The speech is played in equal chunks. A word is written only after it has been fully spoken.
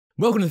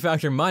Welcome to the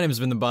factory, my name is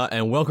BenTheBot,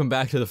 and welcome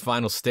back to the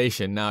final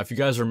station. Now, if you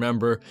guys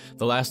remember,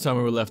 the last time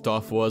we were left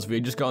off was we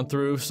had just gone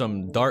through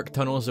some dark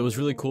tunnels. It was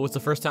really cool. It's the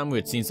first time we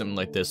had seen something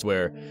like this,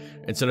 where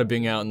instead of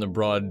being out in the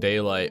broad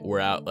daylight, we're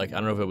out, like, I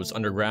don't know if it was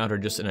underground or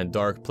just in a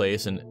dark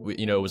place, and,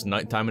 it was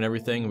nighttime and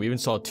everything. We even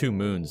saw 2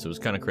 moons. It was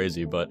kind of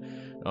crazy, but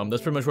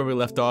that's pretty much where we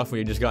left off. We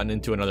had just gotten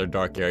into another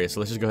dark area, so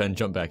let's just go ahead and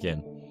jump back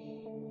in.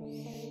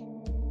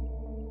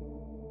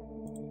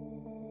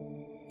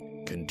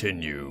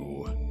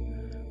 Continue.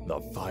 The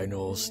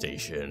final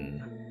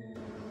station.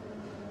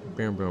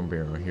 Boom, boom,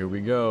 boom. Here we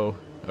go.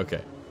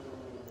 Okay.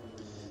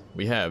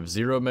 We have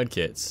 0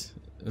 medkits,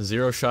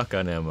 0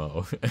 shotgun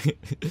ammo.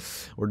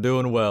 We're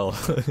doing well.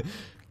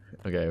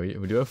 Okay,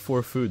 we do have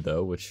 4 food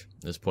though, which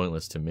is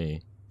pointless to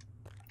me.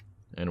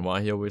 And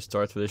why he always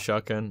starts with a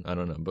shotgun, I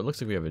don't know. But it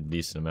looks like we have a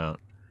decent amount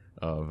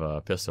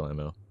of pistol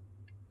ammo.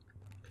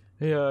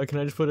 Hey, can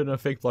I just put in a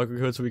fake blocker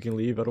code so we can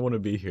leave? I don't want to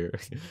be here.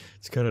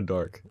 It's kind of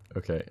dark.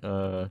 Okay,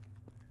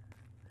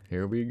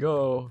 here we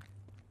go.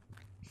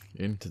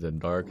 Into the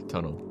dark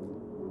tunnel.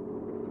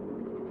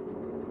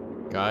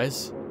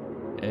 Guys?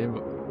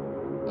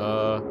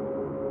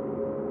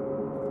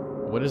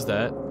 What is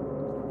that?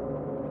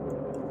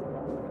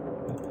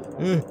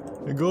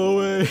 Go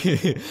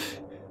away!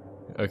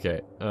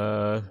 Okay,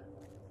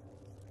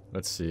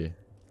 let's see.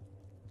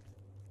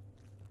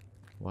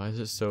 Why is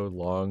it so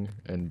long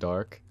and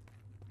dark?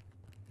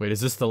 Wait,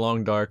 is this the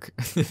long dark?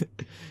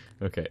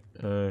 Okay,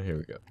 here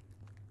we go.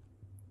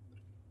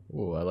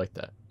 Ooh, I like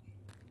that.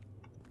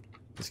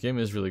 This game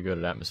is really good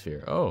at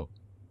atmosphere. Oh.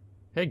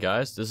 Hey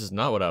guys, this is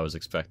not what I was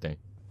expecting.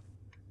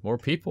 More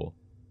people.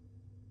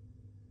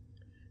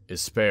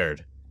 Is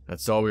spared.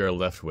 That's all we are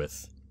left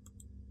with.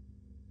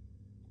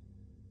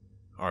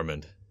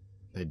 Armand.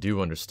 They do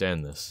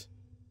understand this. ...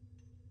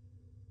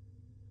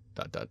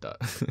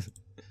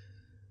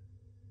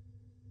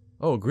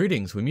 Oh,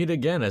 greetings. We meet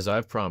again as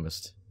I've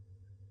promised.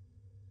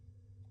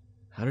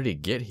 How did he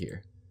get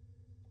here?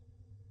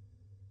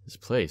 This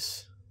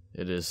place.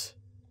 This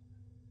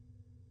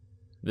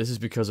is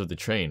because of the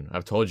train.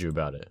 I've told you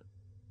about it.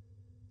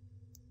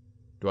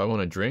 Do I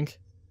want a drink?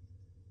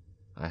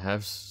 I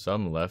have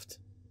some left.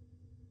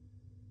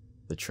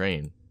 The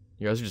train.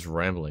 You guys are just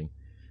rambling.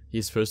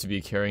 He's supposed to be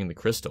carrying the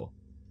crystal.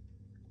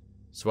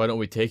 So why don't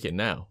we take it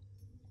now?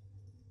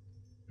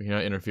 We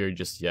cannot interfere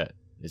just yet.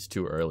 It's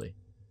too early.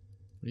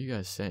 What are you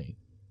guys saying?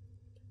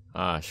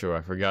 Ah, sure,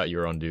 I forgot you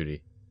were on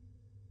duty. ...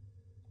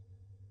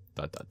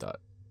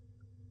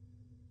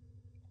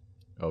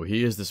 Oh,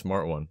 he is the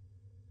smart one.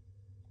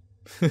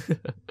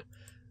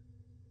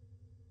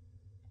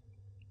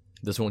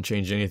 This won't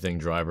change anything,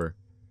 driver.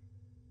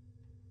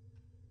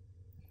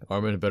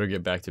 Armand better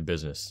get back to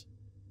business.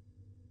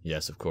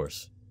 Yes, of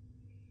course.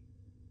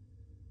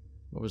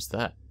 What was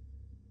that?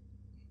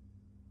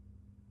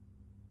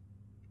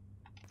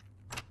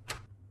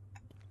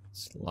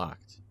 It's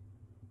locked.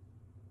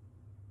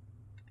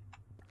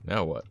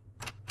 Now what?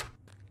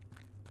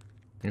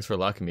 Thanks for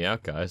locking me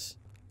out, guys.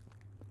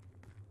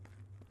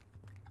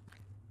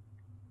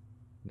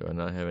 Do I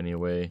not have any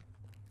way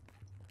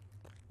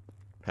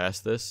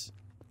past this?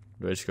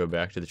 Do I just go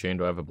back to the train?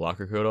 Do I have a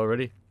blocker code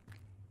already?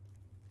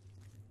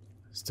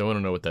 Still want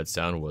to know what that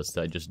sound was.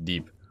 That just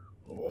deep.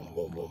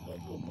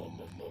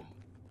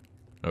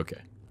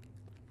 Okay.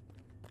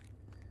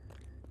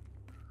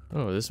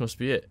 Oh, this must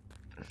be it.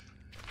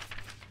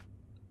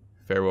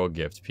 Farewell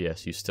gift.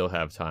 P.S. You still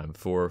have time.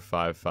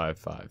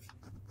 4555.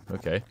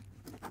 Okay.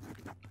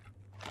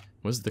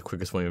 What is the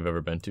quickest one you've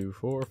ever been to?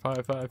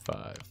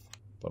 4555.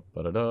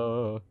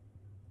 Ba-ba-da-da.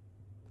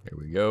 Here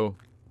we go.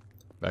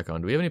 Back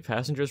on. Do we have any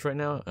passengers right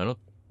now? I don't.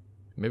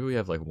 Maybe we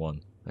have like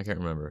 1. I can't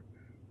remember.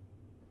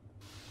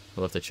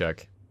 We'll have to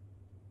check.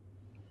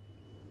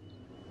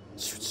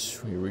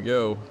 Here we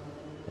go.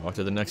 Walk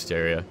to the next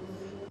area.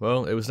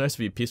 Well, it was nice to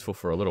be peaceful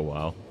for a little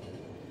while.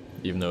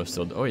 Even though it's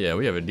still. Oh yeah,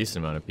 we have a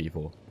decent amount of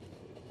people.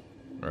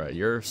 Alright,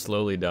 you're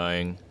slowly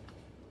dying.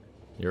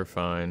 You're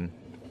fine.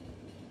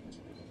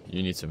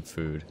 You need some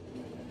food.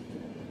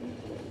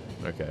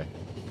 Okay.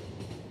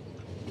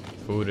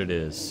 Food it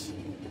is.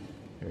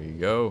 Here you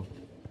go.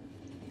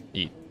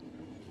 Eat.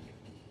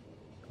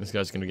 This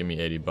guy's gonna give me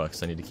 80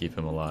 bucks. I need to keep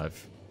him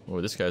alive.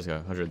 Oh, this guy's got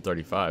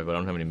 135, but I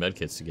don't have any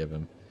medkits to give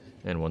him.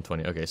 And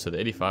 120. Okay, so the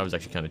 85 is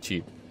actually kind of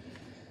cheap.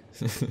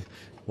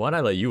 Why'd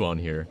I let you on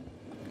here?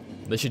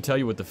 They should tell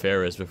you what the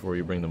fare is before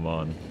you bring them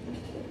on.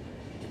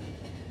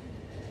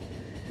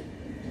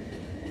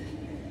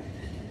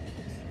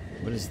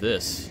 What is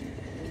this?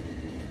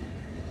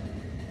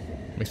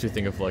 Makes me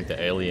think of like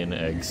the alien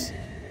eggs.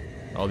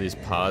 All these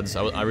pods.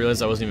 I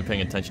realized I wasn't even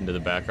paying attention to the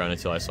background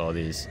until I saw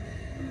these.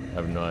 I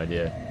have no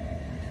idea.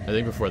 I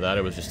think before that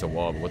it was just a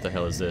wall, but what the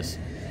hell is this?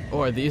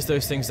 Oh, are these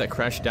those things that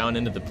crash down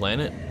into the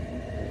planet?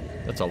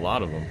 That's a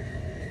lot of them.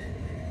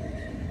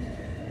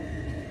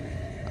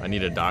 I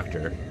need a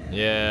doctor.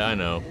 Yeah, I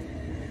know.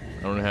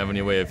 I don't have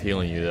any way of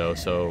healing you though,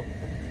 so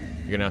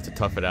you're gonna have to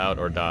tough it out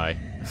or die.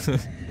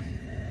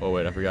 Oh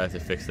wait, I forgot I have to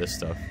fix this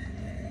stuff.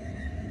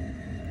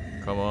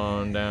 Come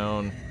on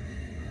down.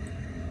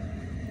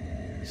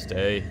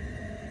 Stay.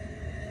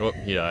 Oh,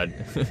 he died.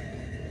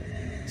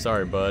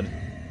 Sorry, bud.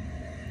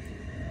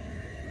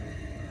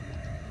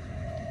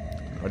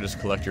 I'll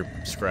just collect your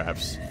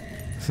scraps.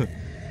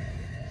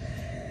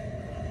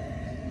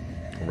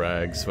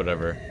 Rags,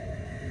 whatever.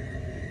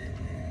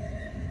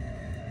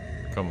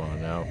 Come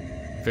on now.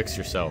 Fix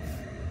yourself.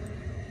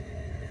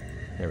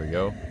 There we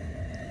go.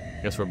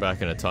 Guess we're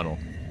back in a tunnel.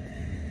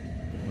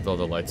 With all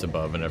the lights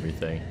above and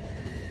everything.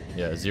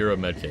 Yeah, 0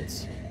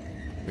 medkits.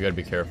 We gotta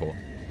be careful.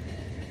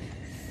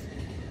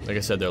 Like I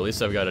said though, at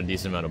least I've got a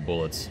decent amount of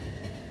bullets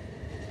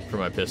for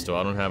my pistol.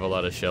 I don't have a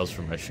lot of shells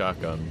for my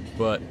shotgun,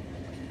 but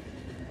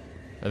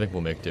I think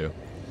we'll make do.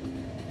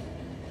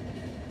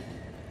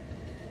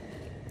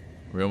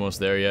 We almost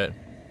there yet?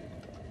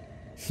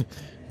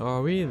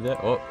 Are we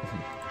there? Oh.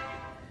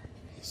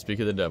 Speak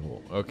of the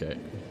devil. Okay,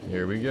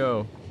 here we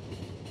go.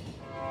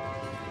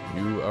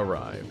 You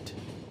arrived.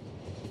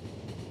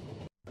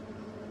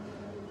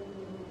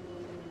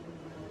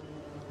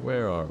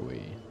 Where are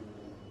we?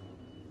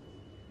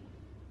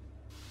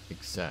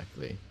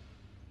 Exactly.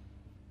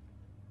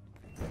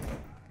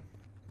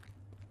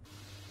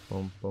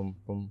 Bum, bum,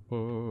 bum,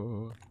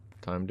 bum.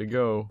 Time to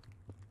go.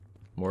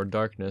 More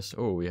darkness.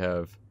 Oh, we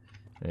have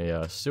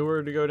a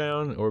sewer to go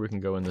down, or we can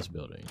go in this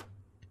building.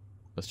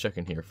 Let's check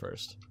in here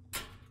first.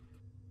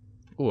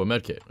 Oh, a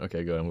medkit.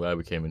 Okay, good. I'm glad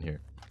we came in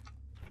here.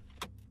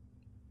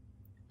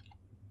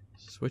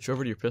 Switch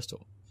over to your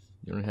pistol.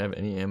 You don't have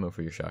any ammo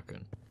for your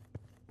shotgun.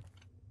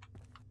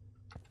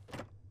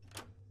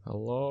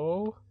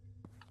 Hello?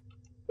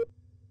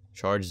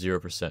 Charge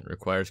 0%.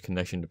 Requires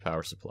connection to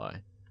power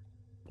supply.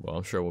 Well,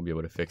 I'm sure we'll be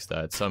able to fix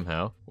that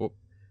somehow. Oh,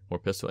 more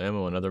pistol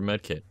ammo, another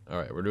medkit.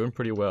 Alright, we're doing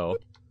pretty well.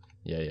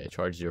 Yeah,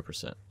 charge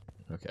 0%.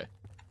 Okay.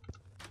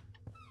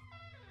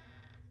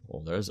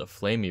 Oh, there's a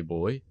flamey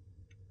boy.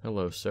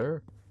 Hello,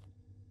 sir.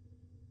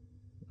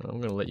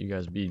 I'm gonna let you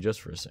guys be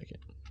just for a second.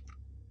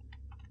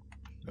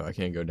 Oh, I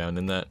can't go down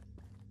in that.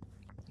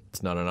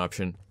 It's not an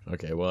option.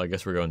 Okay, well, I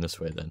guess we're going this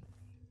way then.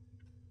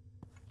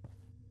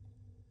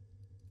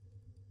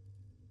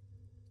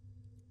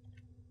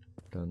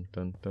 Dun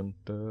dun dun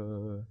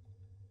dun.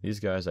 These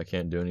guys I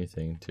can't do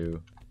anything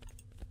to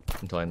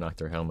until I knock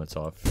their helmets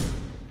off.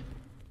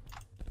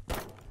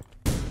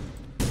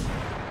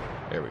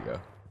 There we go.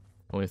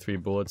 Only 3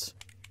 bullets.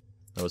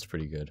 That was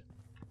pretty good.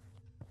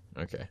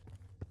 Okay.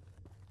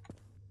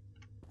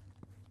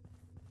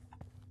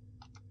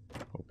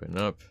 Open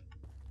up.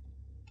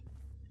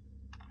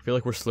 I feel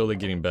like we're slowly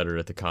getting better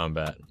at the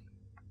combat,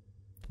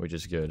 which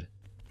is good.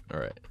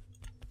 Alright.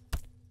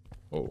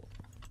 Oh.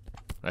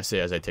 I say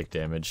as I take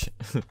damage.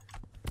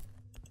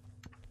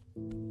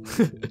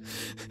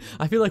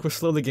 I feel like we're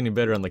slowly getting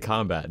better on the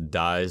combat.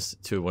 Dies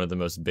to one of the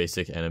most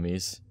basic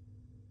enemies.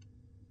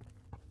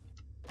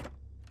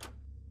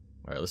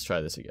 Alright, let's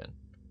try this again.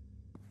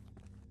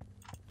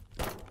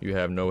 You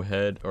have no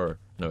head, or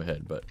no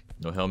head, but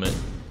no helmet.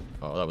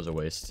 Oh, that was a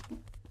waste.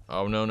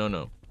 Oh, no.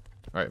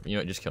 Alright, you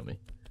know what, just kill me.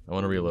 I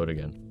want to reload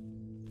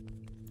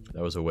again.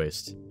 That was a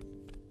waste.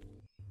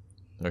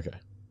 Okay.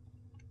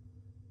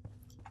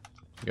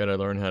 You gotta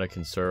learn how to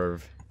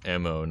conserve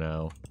ammo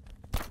now.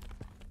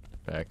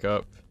 Back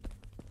up.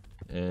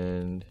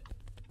 And...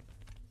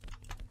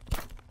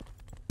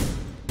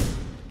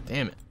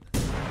 damn it.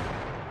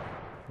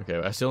 Okay,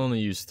 I still only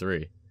use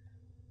 3.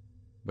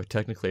 But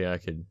technically I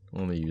could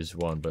only use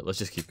 1, but let's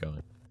just keep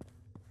going.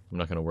 I'm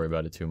not gonna worry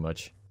about it too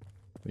much.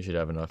 We should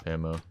have enough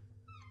ammo.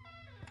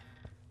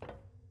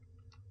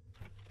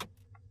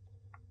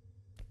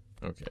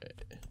 Okay.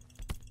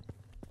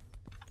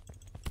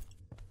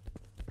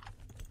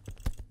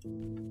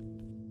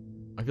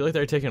 I feel like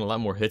they're taking a lot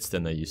more hits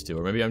than they used to,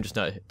 or maybe I'm just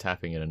not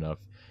tapping it enough.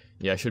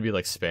 Yeah, I should be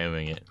like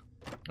spamming it.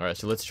 Alright,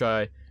 so let's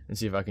try and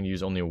see if I can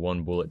use only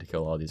 1 bullet to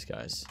kill all these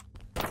guys.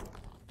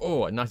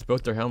 Oh, I knocked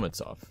both their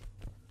helmets off.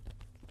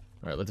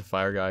 Alright, let the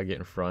fire guy get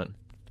in front.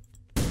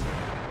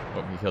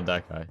 Oh, he killed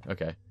that guy.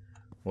 Okay.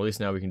 Well, at least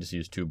now we can just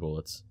use 2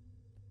 bullets.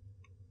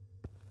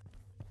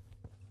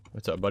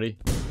 What's up, buddy?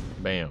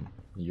 Bam.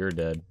 You're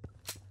dead.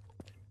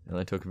 And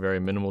I took very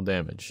minimal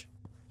damage.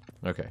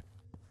 Okay.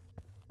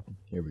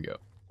 Here we go.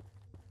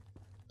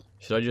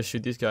 Should I just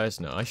shoot these guys?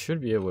 No, I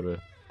should be able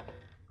to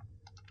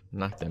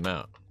knock them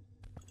out.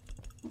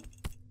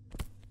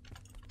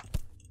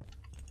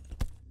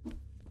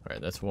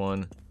 Alright, that's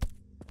 1.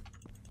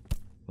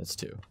 That's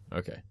 2.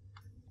 Okay.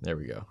 There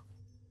we go.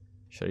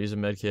 Should I use a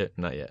medkit?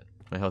 Not yet.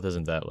 My health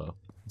isn't that low.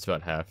 It's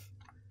about half.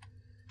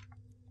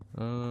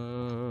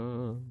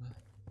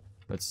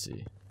 Let's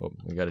see. Oh,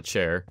 we got a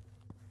chair.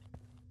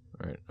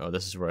 Alright. Oh,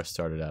 this is where I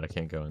started out. I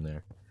can't go in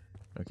there.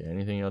 Okay,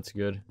 anything else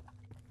good?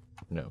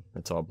 No,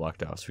 it's all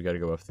blocked off, so we gotta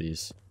go up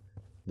this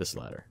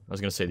ladder. I was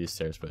gonna say these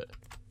stairs, but...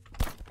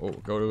 oh,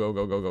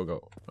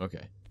 go.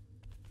 Okay.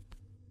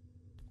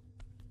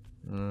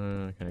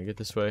 Can I get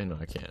this way? No,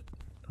 I can't.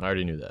 I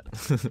already knew that.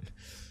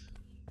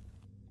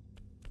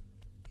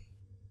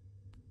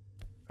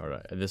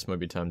 Alright, this might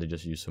be time to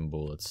just use some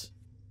bullets.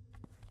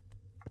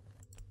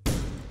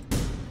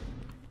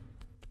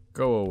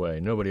 Go away,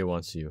 nobody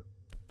wants you.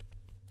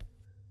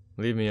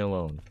 Leave me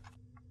alone.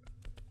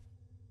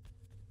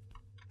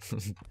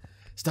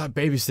 Stop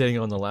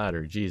babysitting on the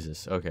ladder.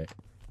 Jesus. Okay.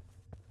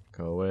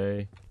 Go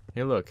away.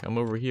 Hey, look. I'm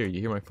over here. You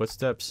hear my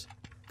footsteps?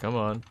 Come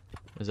on.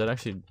 Does that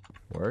actually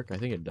work? I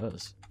think it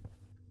does.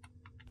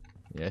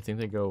 Yeah, I think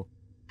they go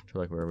to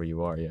like wherever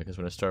you are. Yeah, because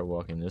when I start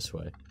walking this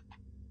way.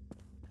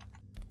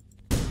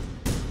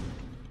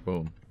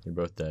 Boom. You're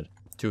both dead.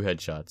 2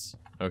 headshots.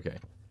 Okay.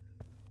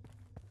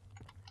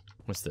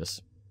 What's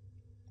this?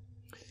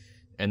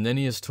 And then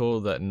he is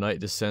told that night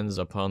descends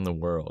upon the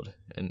world,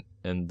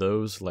 and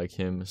those like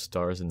him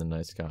stars in the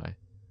night sky.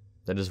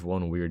 That is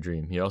one weird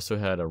dream. He also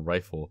had a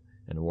rifle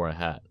and wore a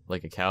hat,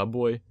 like a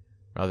cowboy,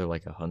 rather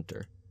like a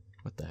hunter.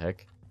 What the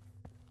heck?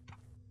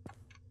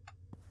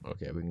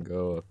 Okay, we can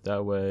go up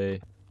that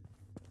way,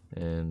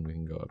 and we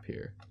can go up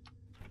here.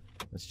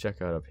 Let's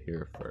check out up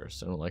here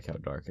first. I don't like how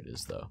dark it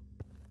is, though.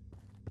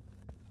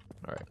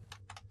 Alright.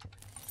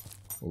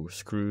 Oh,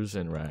 screws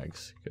and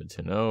rags. Good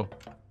to know.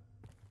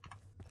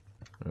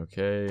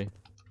 Okay.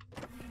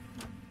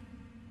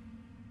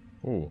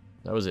 Ooh,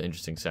 that was an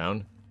interesting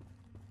sound.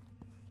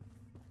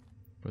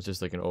 Was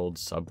this like an old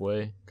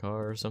subway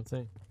car or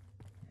something?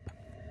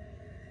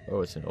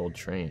 Oh, it's an old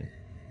train.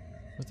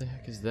 What the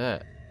heck is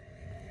that?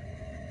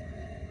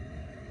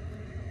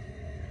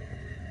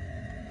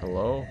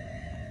 Hello?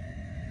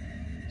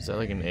 Is that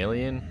like an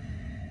alien?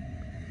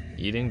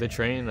 Eating the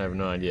train? I have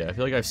no idea. I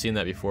feel like I've seen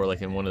that before,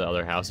 like in one of the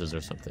other houses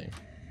or something.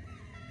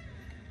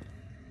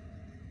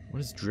 What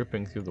is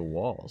dripping through the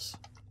walls?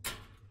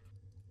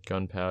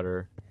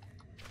 Gunpowder.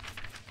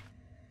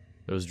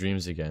 Those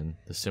dreams again.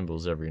 The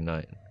symbols every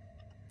night.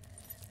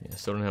 Yeah,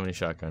 still don't have any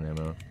shotgun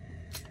ammo.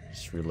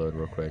 Just reload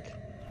real quick.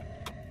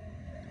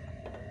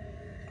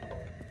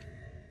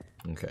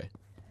 Okay.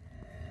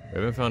 We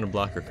haven't found a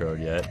blocker code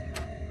yet.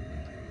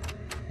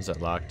 Is that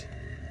locked?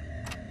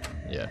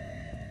 Yeah.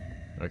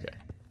 Okay.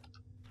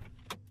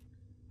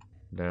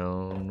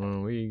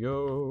 Down we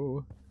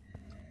go.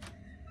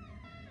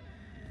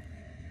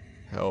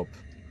 Help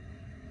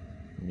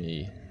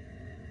me.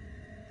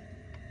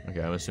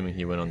 Okay, I'm assuming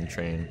he went on the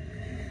train.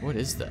 What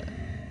is that?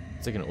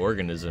 It's like an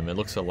organism. It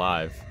looks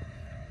alive.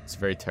 It's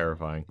very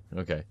terrifying.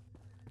 Okay.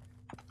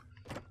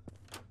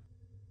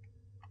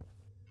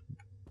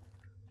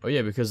 Oh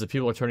yeah, because the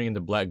people are turning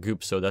into black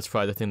goop, so that's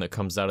probably the thing that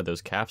comes out of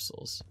those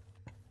capsules.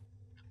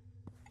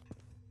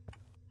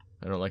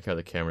 I don't like how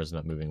the camera's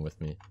not moving with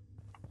me.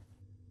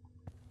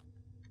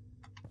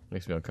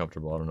 Makes me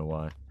uncomfortable. I don't know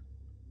why.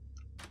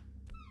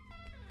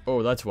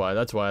 Oh, that's why.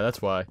 That's why.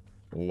 That's why.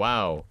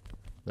 Wow.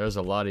 There's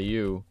a lot of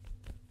you.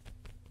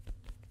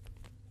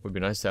 Would be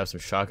nice to have some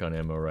shotgun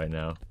ammo right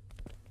now.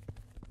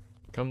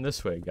 Come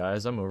this way,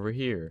 guys. I'm over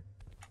here.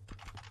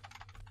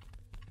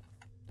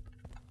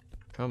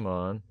 Come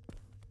on.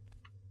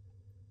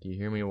 Do you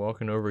hear me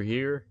walking over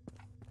here?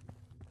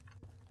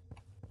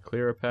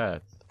 Clear a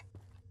path.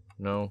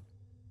 No.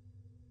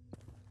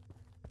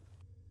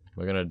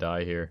 Am I gonna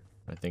die here?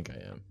 I think I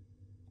am.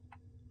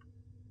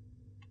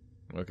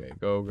 Okay,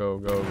 go, go,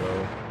 go,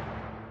 go.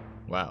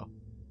 Wow.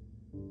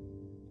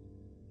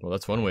 Well,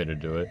 that's one way to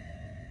do it.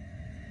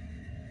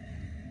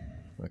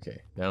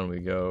 Okay, down we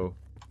go.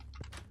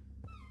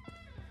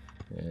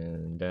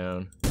 And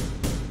down.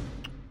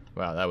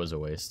 Wow, that was a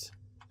waste.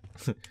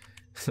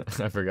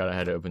 I forgot I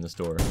had to open this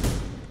door.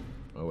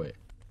 Oh, wait.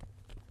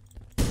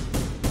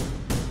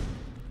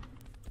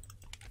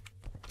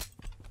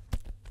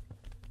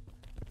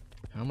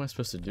 How am I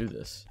supposed to do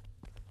this?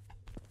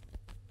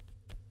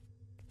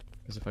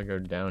 Because if I go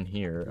down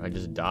here, I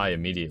just die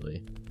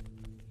immediately.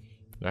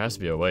 There has to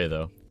be a way,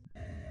 though.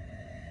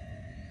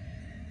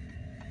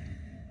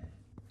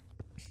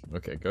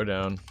 Okay, go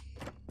down.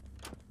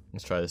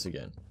 Let's try this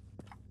again.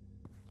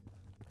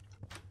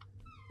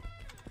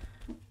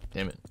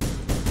 Damn it.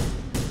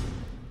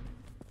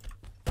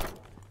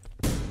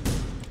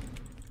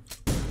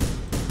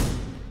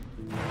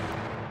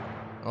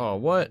 Oh,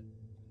 what?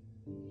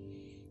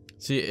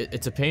 See,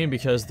 it's a pain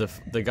because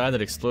the guy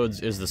that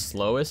explodes is the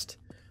slowest,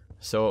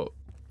 so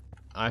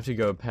I have to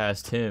go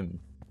past him,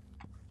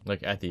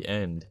 like, at the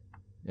end,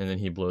 and then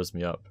he blows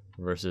me up,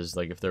 versus,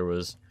 like, if there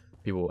was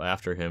people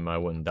after him, I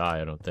wouldn't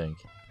die, I don't think.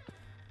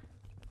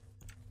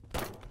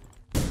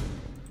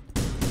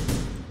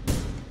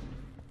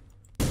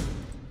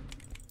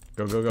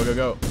 Go, go, go, go,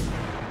 go.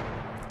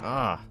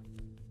 Ah.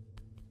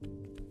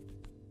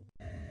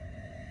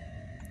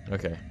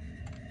 Okay.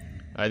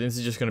 I think this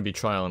is just going to be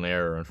trial and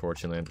error,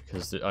 unfortunately,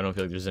 because I don't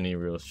feel like there's any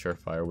real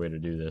surefire way to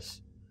do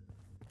this.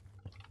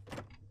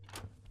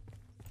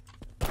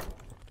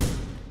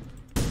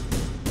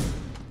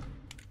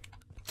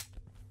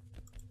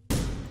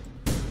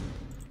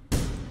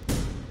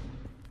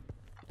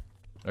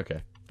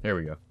 Okay, here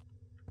we go.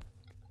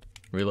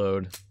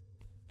 Reload.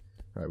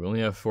 Alright, we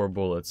only have 4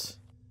 bullets.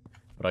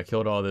 But I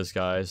killed all these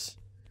guys.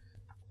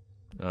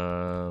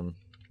 There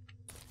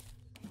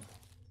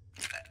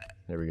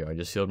we go, I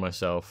just healed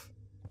myself.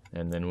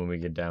 And then when we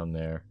get down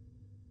there,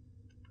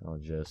 I'll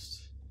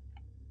just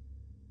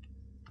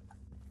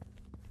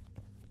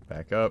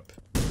back up.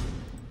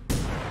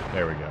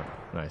 There we go.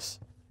 Nice.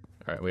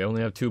 Alright, we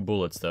only have 2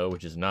 bullets though,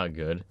 which is not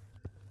good.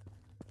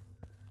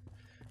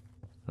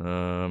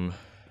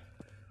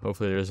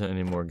 Hopefully there isn't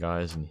any more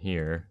guys in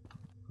here.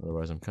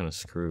 Otherwise I'm kind of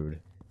screwed.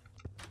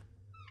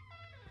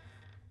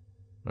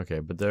 Okay,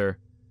 but they're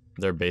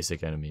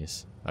basic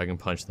enemies. I can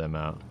punch them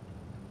out.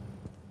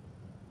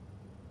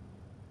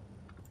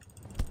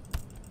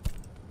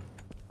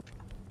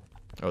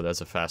 Oh,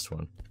 that's a fast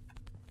one.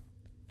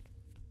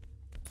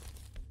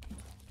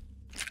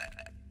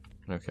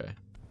 Okay.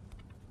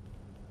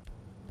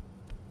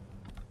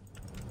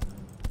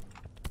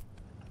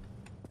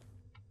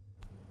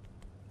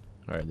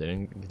 Alright, they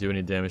didn't do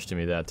any damage to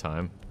me that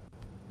time.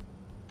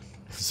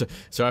 So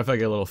if I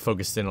get a little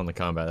focused in on the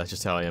combat, that's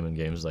just how I am in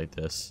games like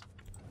this.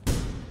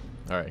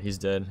 Alright, he's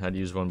dead. Had to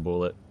use one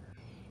bullet.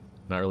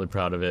 Not really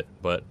proud of it,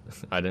 but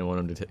I didn't want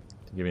him to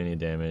give me any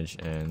damage,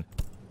 and...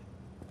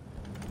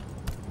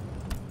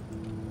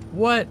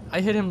 What?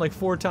 I hit him like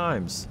 4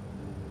 times.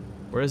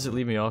 Where does it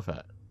leave me off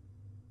at?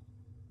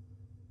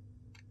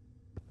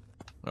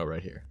 Oh,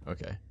 right here.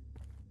 Okay.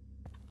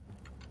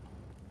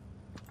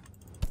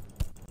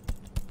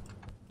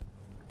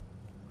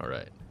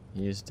 Alright.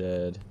 He's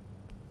dead.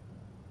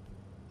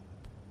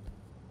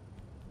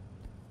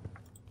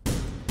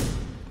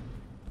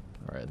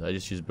 Alright, I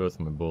just used both of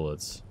my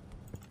bullets.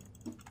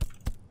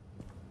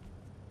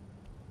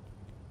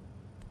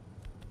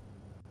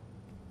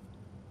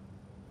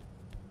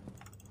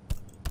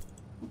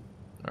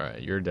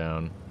 Alright, you're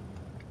down.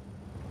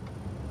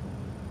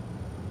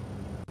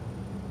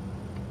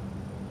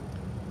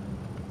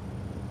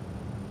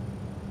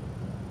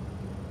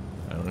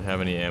 I don't have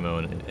any ammo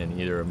in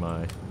either of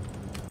my...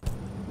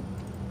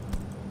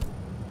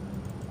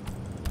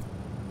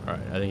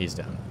 Alright, I think he's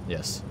down.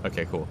 Yes.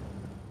 Okay, cool.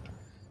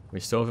 We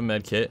still have a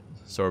med kit,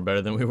 so we're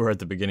better than we were at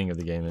the beginning of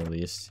the game at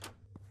least.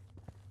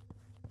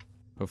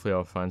 Hopefully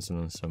I'll find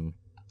some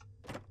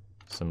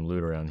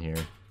loot around here.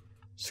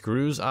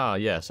 Screws? Ah,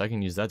 yes, I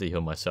can use that to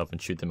heal myself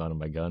and shoot them out of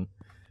my gun.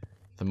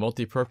 The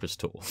multi-purpose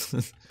tool.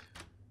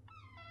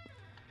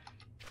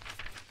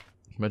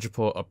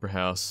 Metropole Upper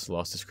House,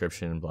 lost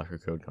description, blocker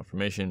code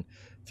confirmation,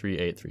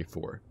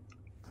 3834.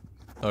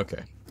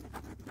 Okay.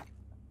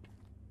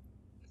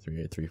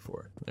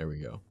 3834. There we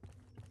go.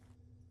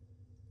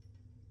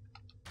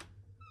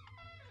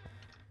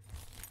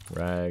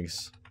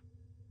 Rags.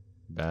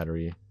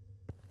 Battery.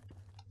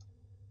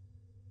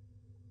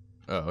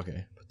 Oh,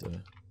 okay.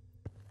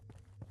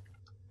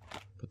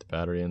 Put the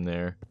battery in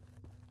there.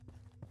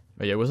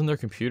 Oh yeah, wasn't there a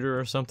computer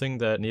or something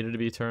that needed to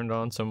be turned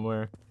on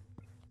somewhere?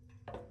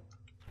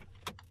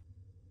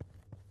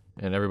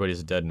 And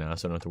everybody's dead now,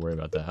 so I don't have to worry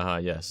about that. Ah,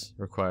 yes.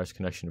 Requires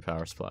connection to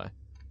power supply.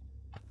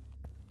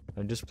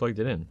 I just plugged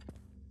it in.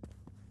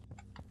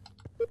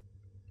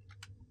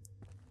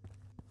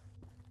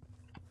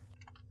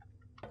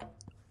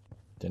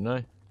 Didn't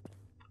I?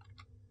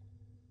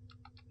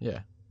 Yeah.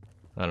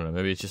 I don't know,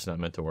 maybe it's just not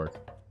meant to work.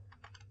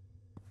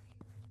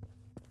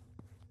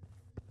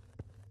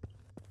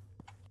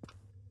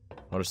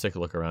 I'll just take a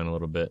look around a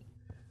little bit.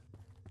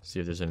 See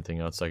if there's anything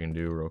else I can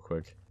do real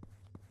quick.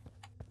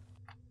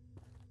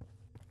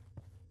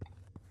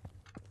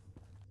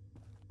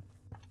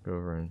 Go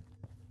over and...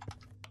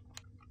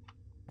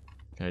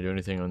 Can I do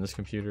anything on this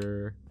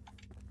computer?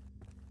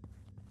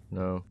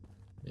 No?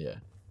 Yeah.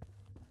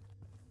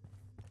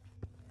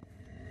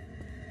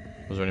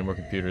 Was there any more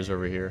computers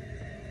over here?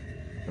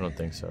 I don't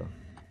think so.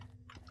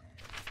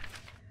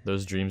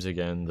 Those dreams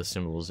again, the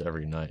symbols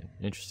every night.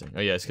 Interesting.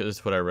 Oh yeah, it's 'cause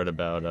it's what I read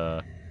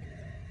about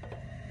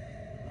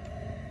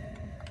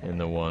in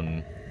the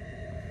one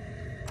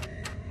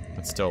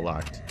that's still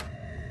locked.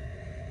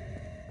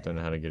 Don't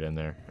know how to get in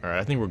there. Alright,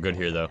 I think we're good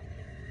here though.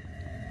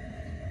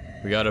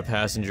 We got a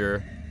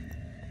passenger.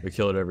 We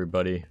killed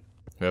everybody.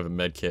 We have a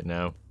med kit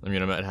now. I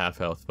mean, I'm at half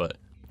health, but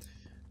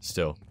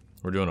still,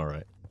 we're doing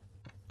alright.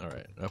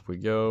 Alright, up we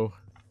go.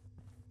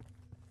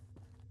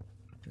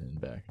 And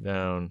back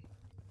down.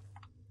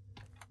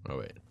 Oh,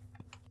 wait.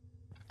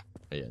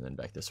 Oh, yeah, and then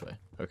back this way.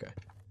 Okay.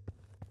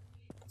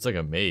 It's like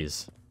a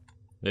maze.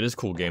 It is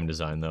cool game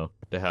design, though.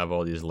 To have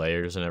all these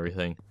layers and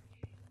everything.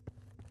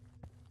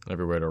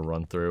 Everywhere to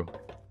run through.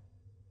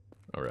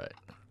 Alright.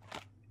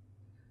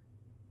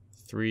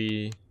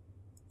 3,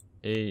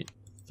 8,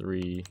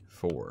 3,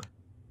 4.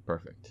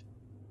 Perfect.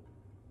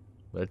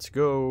 Let's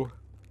go.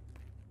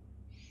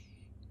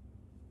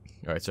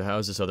 Alright, so how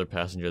is this other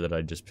passenger that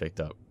I just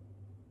picked up?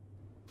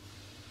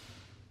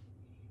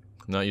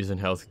 I'm not using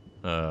health,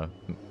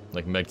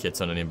 like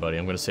medkits on anybody.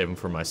 I'm gonna save them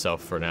for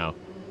myself for now,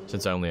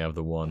 since I only have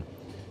the one.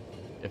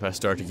 If I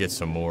start to get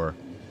some more,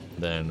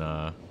 then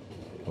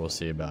we'll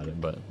see about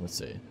it, but let's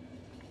see.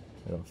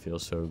 I don't feel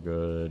so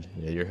good.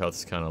 Yeah, your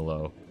health's kind of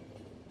low.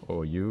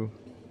 Oh, you?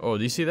 Oh,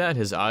 do you see that?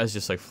 His eyes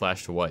just like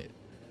flashed white.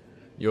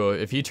 Yo,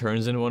 if he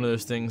turns into one of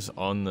those things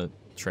on the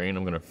train,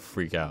 I'm gonna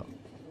freak out.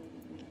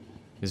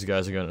 These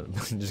guys are gonna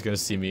just gonna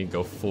see me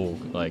go full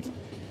like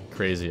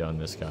crazy on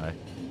this guy.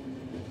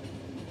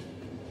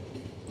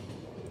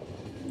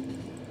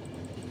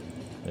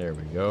 There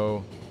we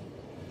go.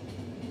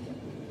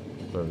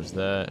 What was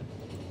that?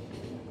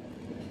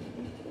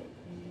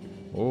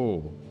 Oh,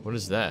 what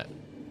is that?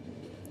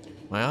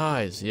 My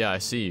eyes. Yeah, I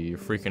see you. You're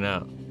freaking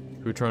out.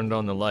 Who turned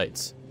on the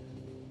lights?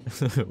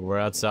 We're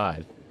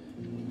outside.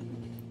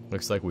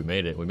 Looks like we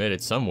made it. We made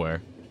it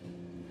somewhere.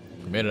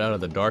 We made it out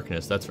of the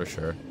darkness, that's for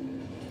sure.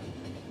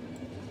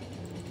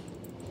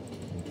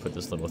 Put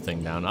this little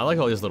thing down. I like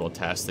all these little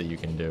tasks that you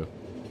can do.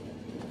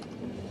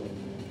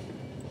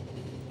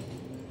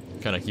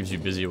 Kind of keeps you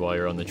busy while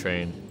you're on the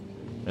train.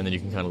 And then you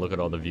can kind of look at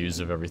all the views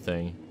of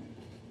everything.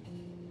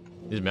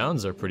 These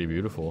mountains are pretty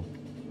beautiful.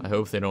 I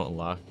hope they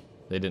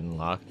didn't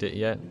lock it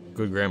yet.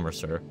 Good grammar,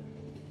 sir.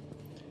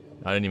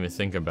 I didn't even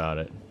think about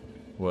it.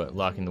 What,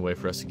 locking the way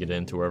for us to get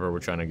into wherever we're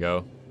trying to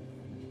go?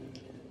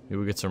 Maybe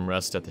we'll get some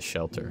rest at the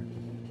shelter.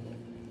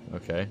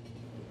 Okay.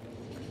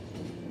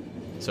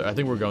 So I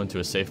think we're going to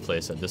a safe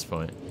place at this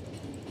point.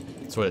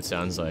 That's what it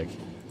sounds like.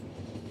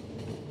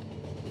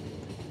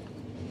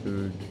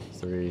 Food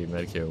 3,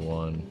 medkit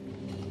 1.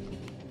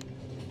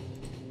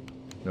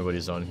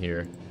 Nobody's on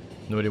here.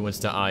 Nobody wants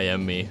to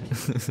IM me.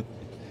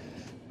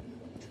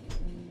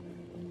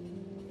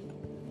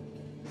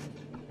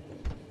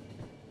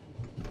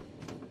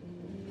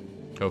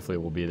 Hopefully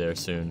we'll be there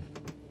soon.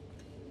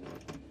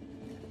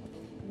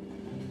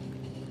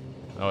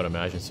 I would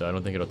imagine so. I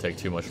don't think it'll take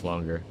too much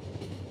longer.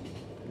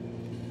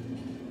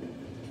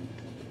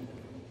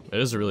 It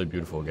is a really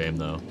beautiful game,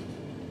 though.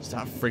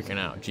 Stop freaking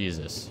out,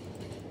 Jesus.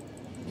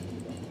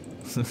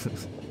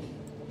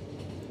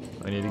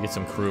 I need to get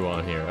some crew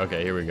on here.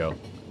 Okay, here we go.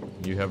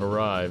 You have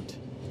arrived.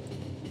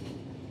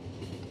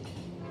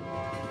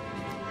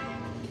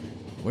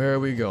 Where are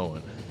we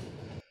going?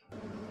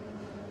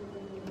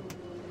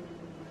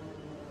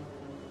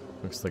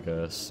 Looks like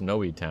a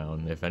snowy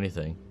town, if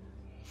anything.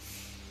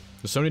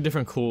 There's so many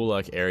different cool,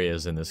 like,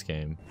 areas in this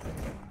game.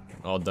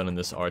 All done in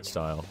this art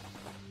style.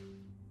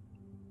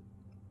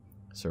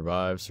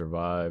 Survived,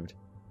 survived.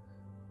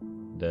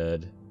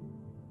 Dead.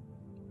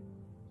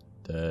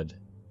 Dead.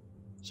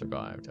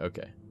 Survived.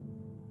 Okay.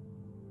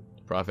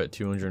 Profit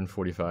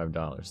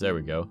 $245. There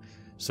we go.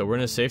 So we're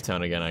in a safe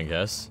town again, I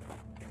guess.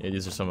 Yeah,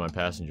 these are some of my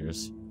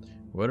passengers.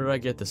 Where did I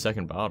get the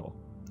second bottle?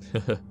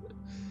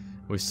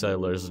 We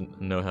settlers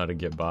know how to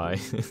get by.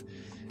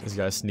 This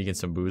guy's sneaking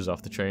some booze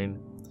off the train.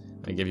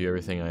 I give you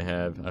everything I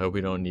have. I hope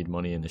we don't need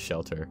money in the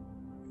shelter.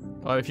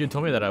 Oh, if you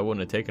told me that, I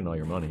wouldn't have taken all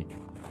your money.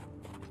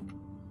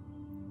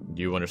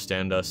 Do you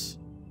understand us?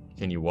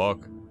 Can you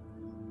walk?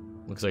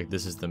 Looks like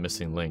this is the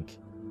missing link.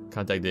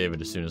 Contact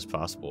David as soon as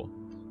possible.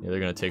 Yeah, they're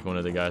gonna take one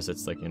of the guys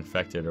that's like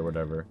infected or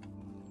whatever.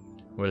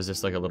 What is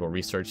this, like a little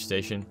research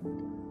station?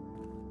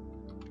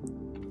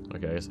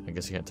 Okay, I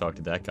guess you can't talk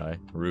to that guy.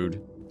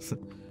 Rude.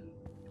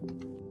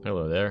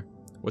 Hello there.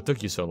 What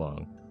took you so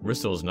long?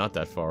 Bristol is not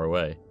that far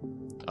away.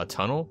 A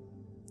tunnel?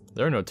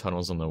 There are no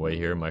tunnels on the way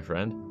here, my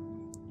friend.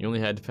 You only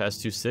had to pass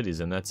 2 cities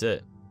and that's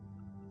it.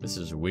 This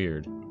is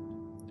weird.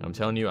 I'm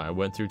telling you, I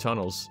went through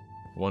tunnels.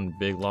 One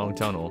big long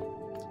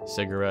tunnel.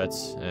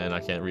 Cigarettes, and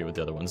I can't read what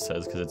the other one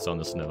says because it's on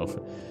the snow.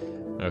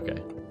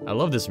 Okay. I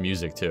love this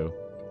music too.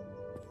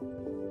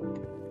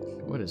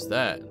 What is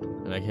that?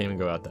 And I can't even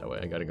go out that way.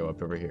 I gotta go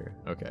up over here.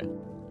 Okay.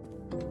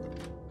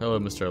 Hello,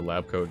 Mr.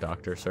 Lab Coat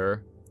Doctor,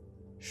 sir.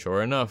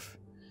 Sure enough.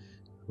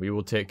 We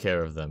will take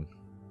care of them.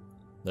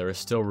 There is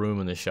still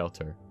room in the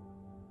shelter.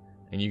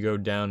 And you go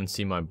down and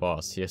see my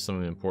boss. He has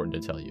something important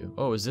to tell you.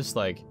 Oh, is this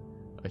like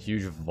a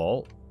huge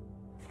vault?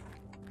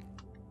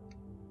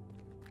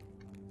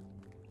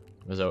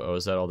 Is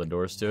that all the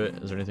doors to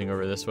it? Is there anything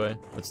over this way?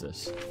 What's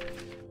this?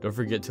 Don't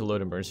forget to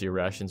load emergency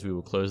rations. We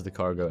will close the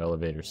cargo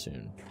elevator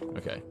soon.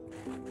 Okay.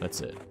 That's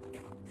it.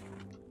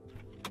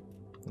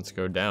 Let's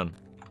go down.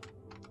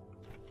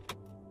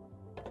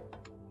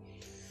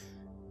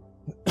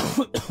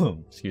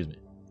 Excuse me.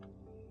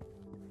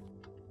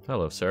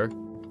 Hello, sir.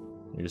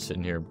 You're just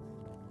sitting here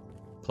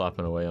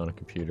plopping away on a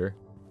computer.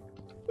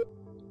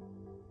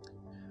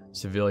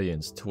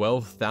 Civilians,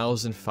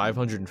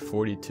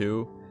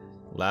 12,542.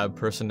 Lab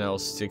personnel,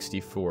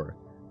 64.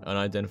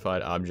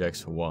 Unidentified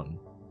objects, 1.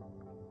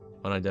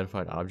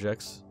 Unidentified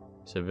objects?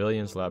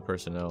 Civilians, lab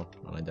personnel,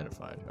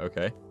 unidentified.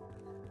 Okay.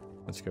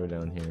 Let's go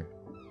down here.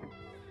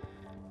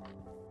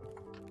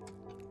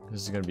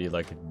 This is gonna be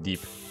like a deep...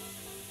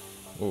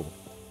 Oh.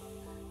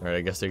 Alright,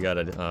 I guess they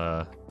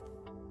gotta,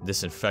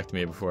 disinfect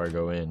me before I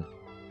go in.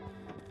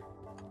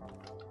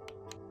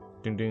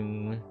 Ding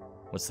ding.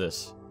 What's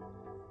this?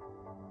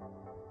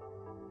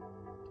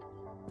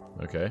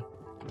 Okay.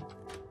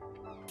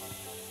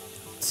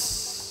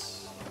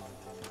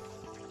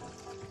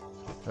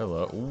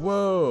 Hello.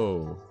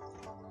 Whoa!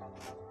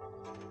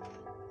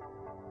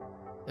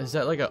 Is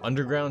that like an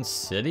underground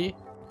city?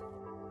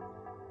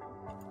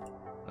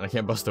 I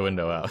can't bust the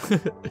window out.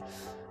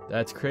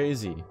 That's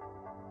crazy.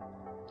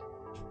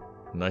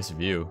 Nice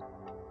view.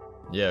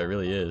 Yeah, it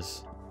really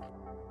is.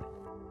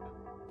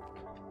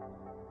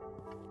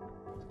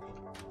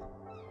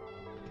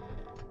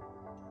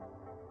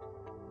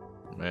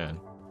 Man.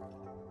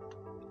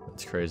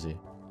 That's crazy.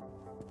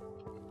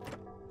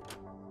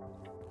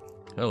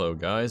 Hello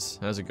guys,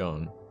 how's it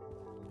going?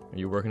 Are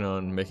you working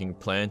on making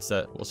plants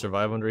that will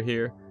survive under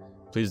here?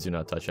 Please do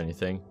not touch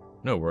anything.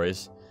 No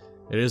worries.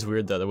 It is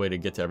weird that the way to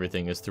get to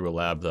everything is through a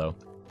lab though.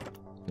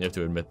 You have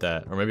to admit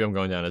that. Or maybe I'm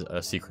going down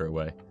a secret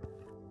way,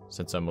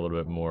 since I'm a little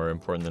bit more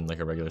important than like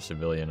a regular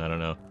civilian. I don't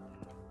know.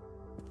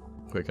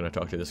 Quick, can I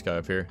talk to this guy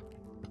up here?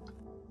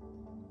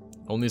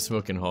 Only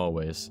smoke in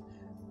hallways.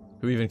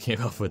 Who even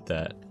came up with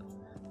that?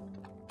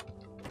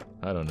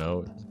 I don't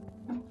know.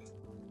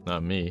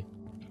 Not me.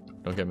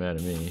 Don't get mad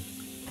at me.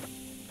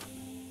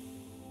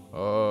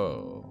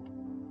 Oh.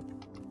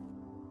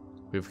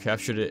 We've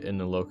captured it in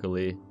the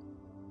locally.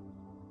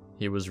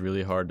 He was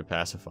really hard to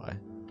pacify.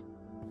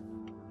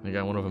 I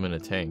got one of them in a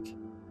tank.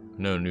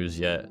 No news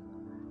yet.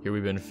 Here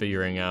we've been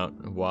figuring out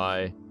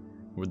why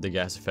would the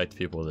gas affect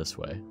people this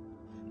way.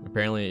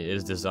 Apparently it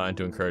is designed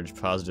to encourage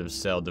positive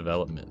cell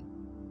development.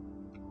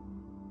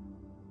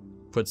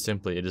 Put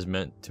simply, it is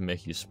meant to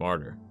make you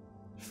smarter,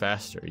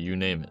 faster, you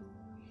name it.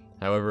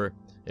 However,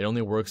 it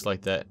only works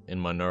like that in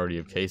minority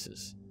of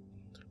cases.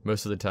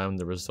 Most of the time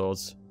the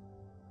results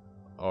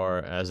are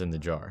as in the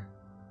jar.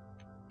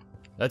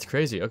 That's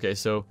crazy. Okay,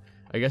 so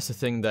I guess the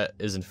thing that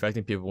is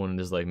infecting people and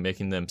is like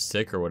making them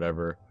sick or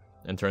whatever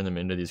and turn them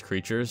into these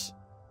creatures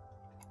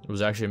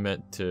was actually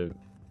meant to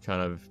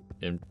kind of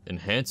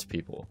enhance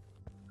people.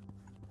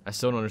 I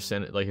still don't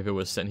understand it, like if it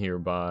was sent here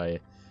by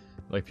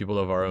like people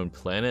of our own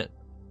planet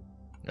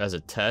as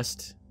a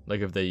test, like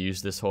if they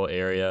use this whole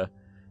area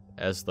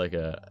as like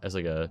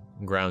a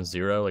ground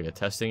zero, like a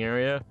testing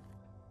area,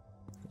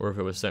 or if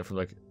it was sent from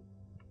like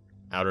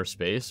outer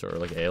space or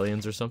like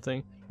aliens or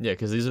something. Yeah,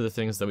 because these are the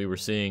things that we were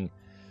seeing,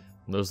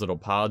 those little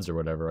pods or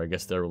whatever. I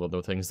guess they're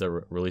the things that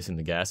were releasing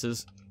the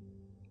gases.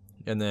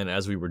 And then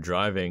as we were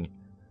driving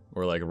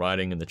or like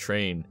riding in the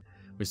train,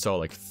 we saw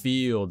like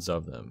fields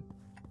of them.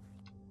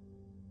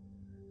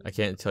 I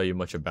can't tell you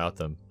much about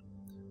them.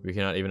 We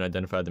cannot even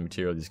identify the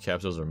material these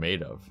capsules are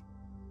made of.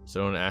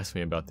 So don't ask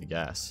me about the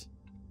gas.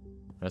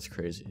 That's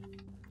crazy.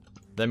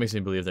 That makes me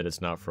believe that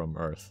it's not from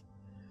Earth.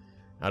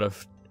 Out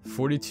of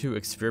 42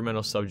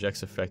 experimental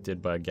subjects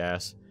affected by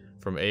gas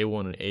from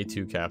A1 and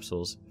A2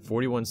 capsules,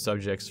 41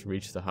 subjects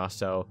reached the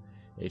hostile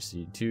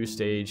HC2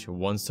 stage.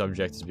 1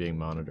 subject is being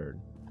monitored.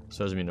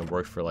 So does it mean it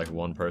worked for like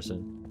 1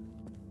 person?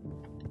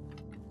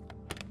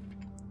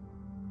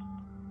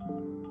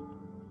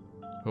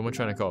 Who am I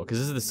trying to call? Because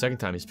this is the second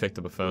time he's picked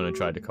up a phone and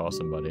tried to call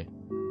somebody.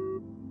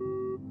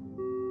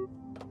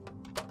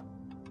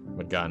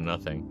 But got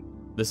nothing.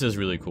 This is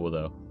really cool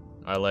though.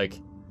 I like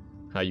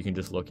how you can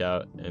just look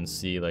out and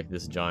see like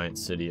this giant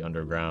city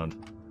underground.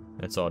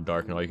 And it's all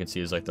dark and all you can see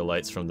is like the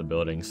lights from the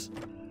buildings.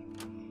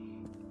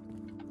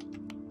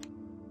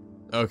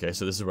 Okay,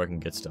 so this is where I can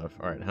get stuff.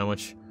 Alright, how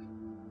much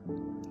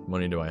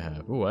money do I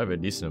have? Ooh, I have a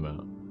decent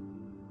amount.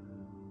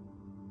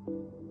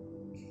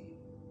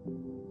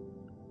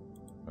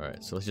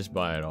 Alright, so let's just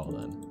buy it all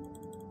then.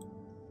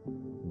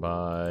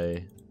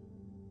 Buy.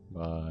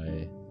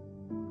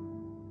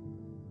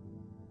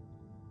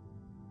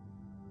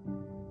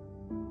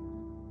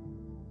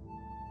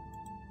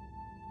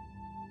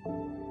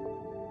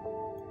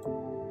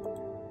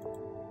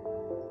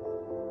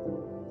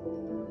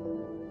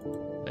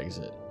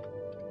 Exit.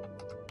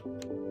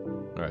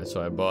 Alright,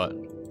 so I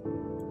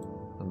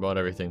bought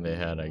everything they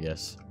had, I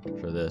guess,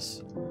 for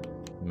this.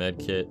 Med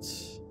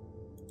kits.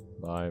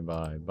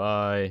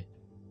 Buy.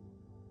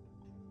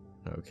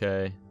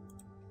 Okay.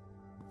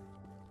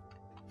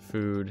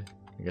 Food.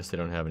 I guess they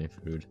don't have any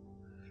food.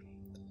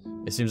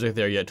 It seems like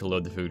they're yet to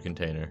load the food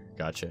container.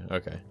 Gotcha.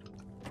 Okay.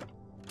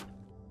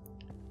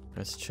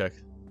 Let's check.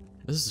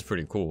 This is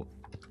pretty cool.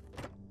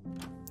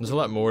 There's a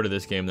lot more to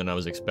this game than I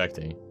was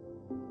expecting.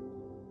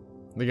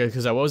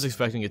 Because I was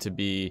expecting it to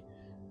be,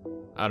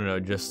 I don't know,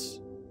 just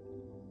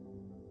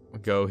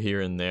go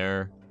here and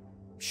there,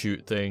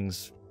 shoot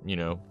things, you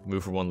know,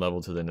 move from one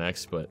level to the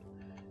next, but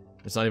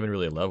it's not even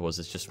really levels,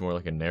 it's just more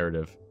like a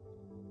narrative.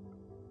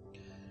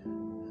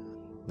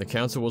 The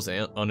council was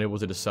unable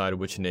to decide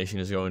which nation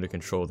is going to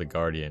control the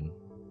Guardian.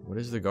 What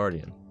is the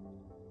Guardian?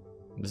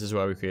 This is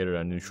why we created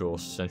a neutral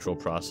central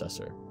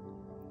processor.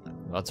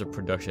 Lots of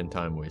production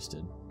time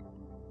wasted.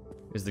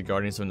 Is the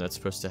Guardian something that's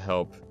supposed to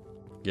help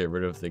get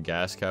rid of the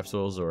gas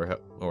capsules or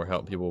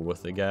help people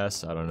with the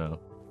gas? I don't know.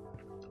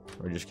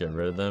 Or just get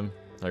rid of them?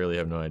 I really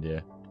have no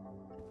idea.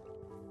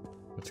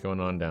 What's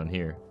going on down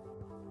here?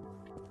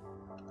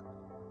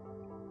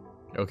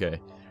 Okay,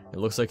 it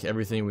looks like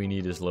everything we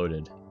need is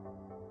loaded.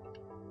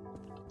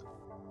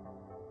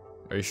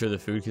 Are you sure the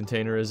food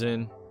container is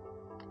in?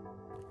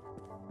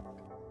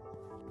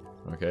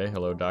 Okay,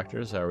 hello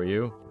doctors, how are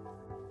you?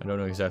 I don't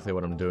know exactly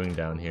what I'm doing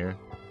down here.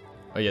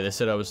 Oh yeah, they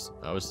said I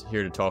was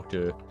here to talk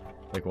to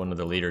like one of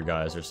the leader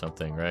guys or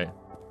something, right?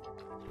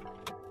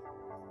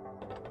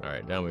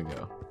 Alright, down we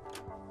go.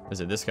 Is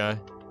it this guy?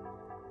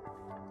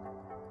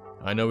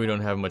 I know we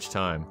don't have much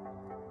time.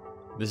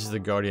 This is the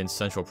Guardian's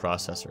central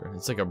processor.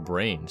 It's like a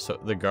brain. So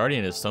the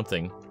Guardian is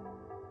something,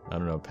 I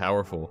don't know,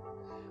 powerful.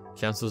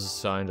 Council's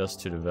assigned us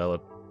to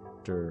develop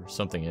or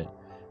something it.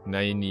 Now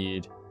you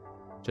need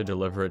to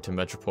deliver it to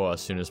Metropole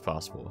as soon as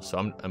possible.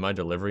 So am I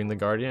delivering the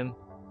Guardian?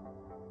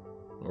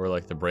 Or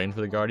like the brain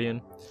for the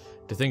Guardian?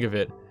 To think of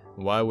it,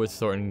 why would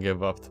Thornton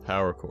give up the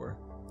power core?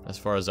 As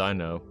far as I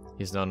know,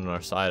 he's not on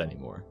our side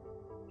anymore.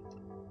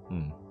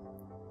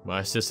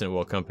 My assistant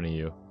will accompany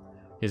you.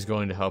 He's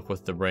going to help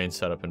with the brain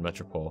setup in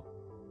Metropole.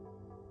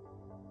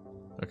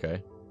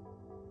 Okay.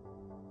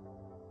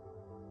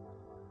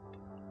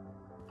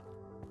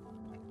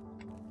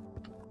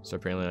 So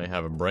apparently I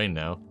have a brain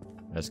now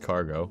as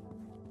cargo.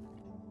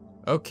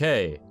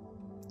 Okay.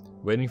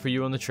 Waiting for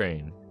you on the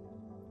train.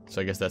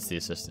 So I guess that's the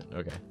assistant.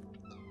 Okay.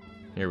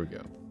 Here we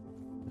go.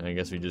 And I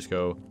guess we just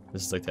go,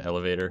 this is like the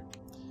elevator.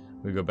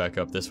 We go back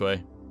up this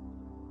way.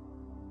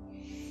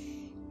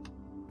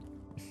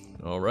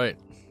 Alright,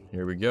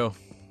 here we go.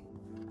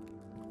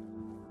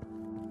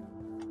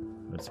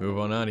 Let's move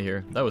on out of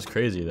here. That was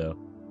crazy though.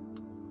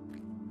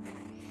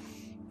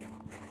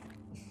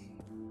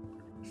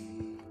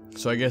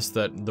 So I guess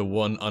that the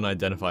one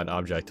unidentified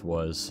object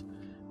was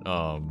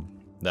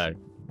that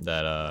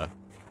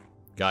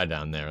guy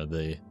down there,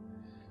 the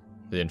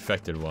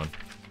infected one.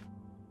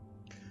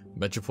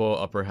 Metropole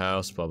upper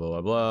house, blah blah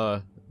blah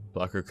blah.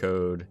 Blocker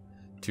code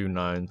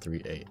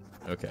 2938.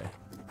 Okay.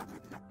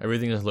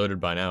 Everything is loaded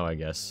by now, I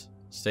guess.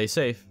 Stay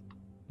safe.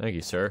 Thank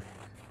you, sir.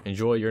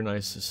 Enjoy your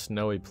nice,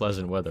 snowy,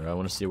 pleasant weather. I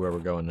want to see where we're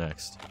going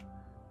next.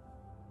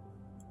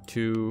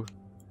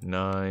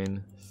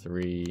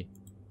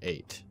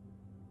 2938.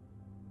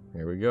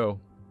 Here we go.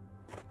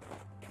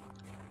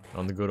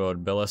 On the good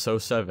old Bellis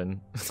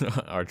 07,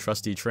 our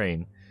trusty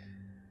train.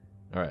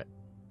 Alright.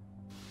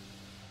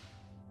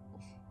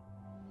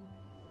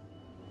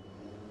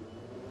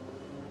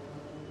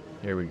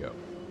 Here we go.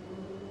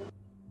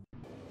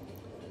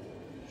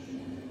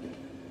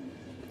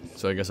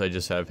 So I guess I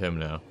just have him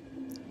now.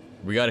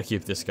 We gotta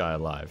keep this guy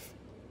alive.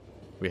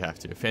 We have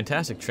to.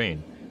 Fantastic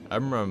train. I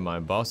remember my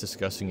boss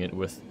discussing it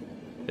with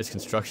its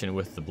construction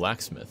with the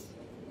blacksmith.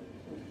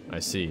 I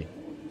see.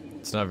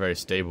 It's not very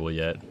stable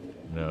yet.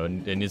 No,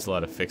 it needs a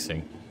lot of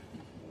fixing.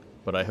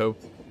 But I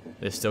hope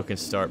they still can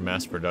start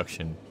mass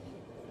production.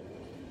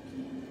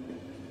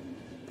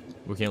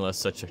 We can't let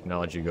such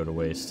technology go to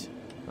waste.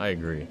 I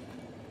agree.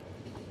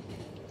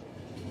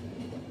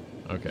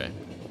 Okay.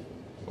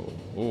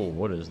 Oh,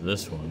 what is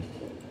this one?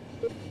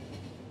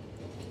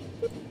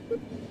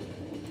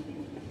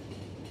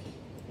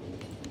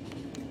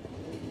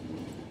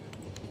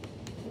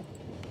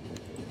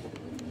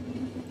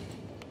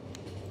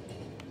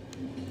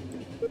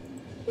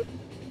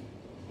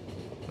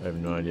 I have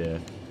no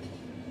idea.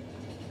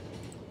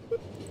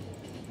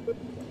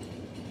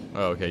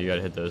 Oh, okay, you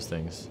gotta hit those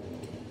things.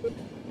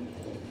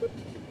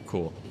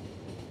 Cool.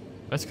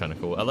 That's kind of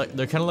cool.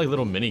 They're kind of like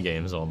little mini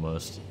games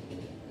almost.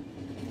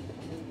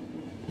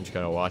 You just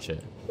gotta watch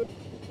it.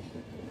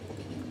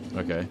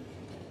 Okay.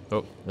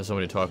 Oh, there's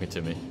somebody talking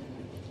to me.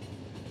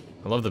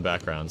 I love the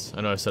backgrounds.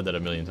 I know I've said that a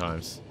million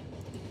times.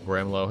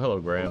 Gramlow, hello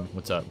Graham.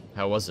 What's up?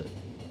 How was it?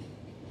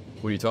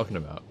 What are you talking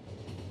about?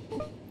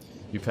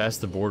 You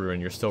passed the border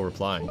and you're still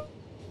replying.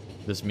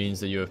 This means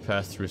that you have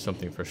passed through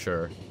something for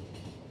sure.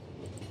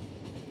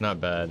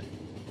 Not bad.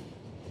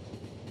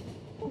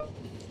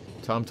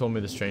 Tom told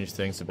me the strange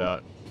things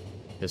about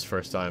his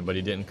first time, but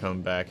he didn't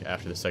come back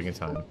after the second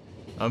time.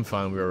 I'm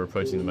fine, we are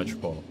approaching the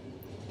Metropole.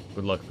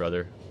 Good luck,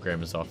 brother.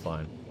 Graham is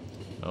offline.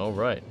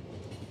 Alright.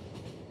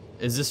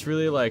 Is this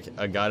really like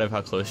a guide of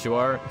how close you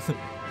are?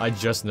 I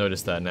just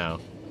noticed that now.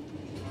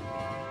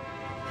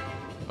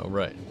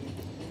 Alright.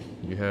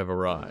 You have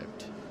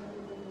arrived.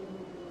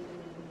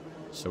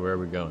 So where are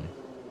we going?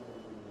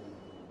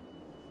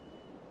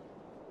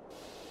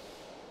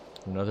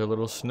 Another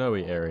little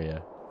snowy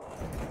area.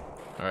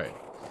 Alright.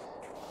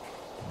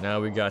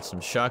 Now we got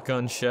some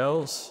shotgun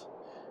shells.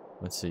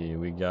 Let's see,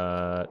 we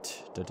got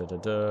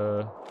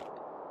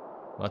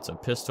lots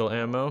of pistol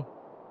ammo.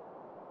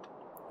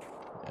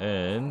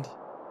 And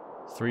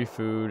 3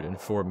 food and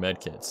 4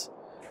 medkits.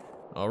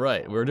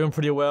 Alright, we're doing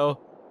pretty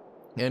well.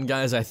 And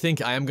guys, I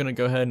think I am going to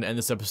go ahead and end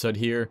this episode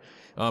here.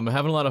 I'm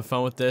having a lot of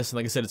fun with this, and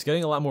like I said, it's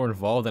getting a lot more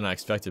involved than I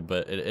expected,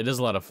 but it is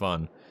a lot of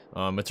fun.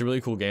 It's a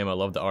really cool game. I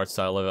love the art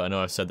style of it. I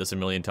know I've said this a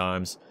million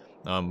times,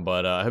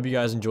 but I hope you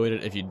guys enjoyed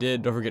it. If you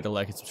did, don't forget to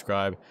like and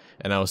subscribe,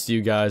 and I will see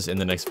you guys in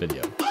the next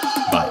video.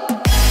 Bye.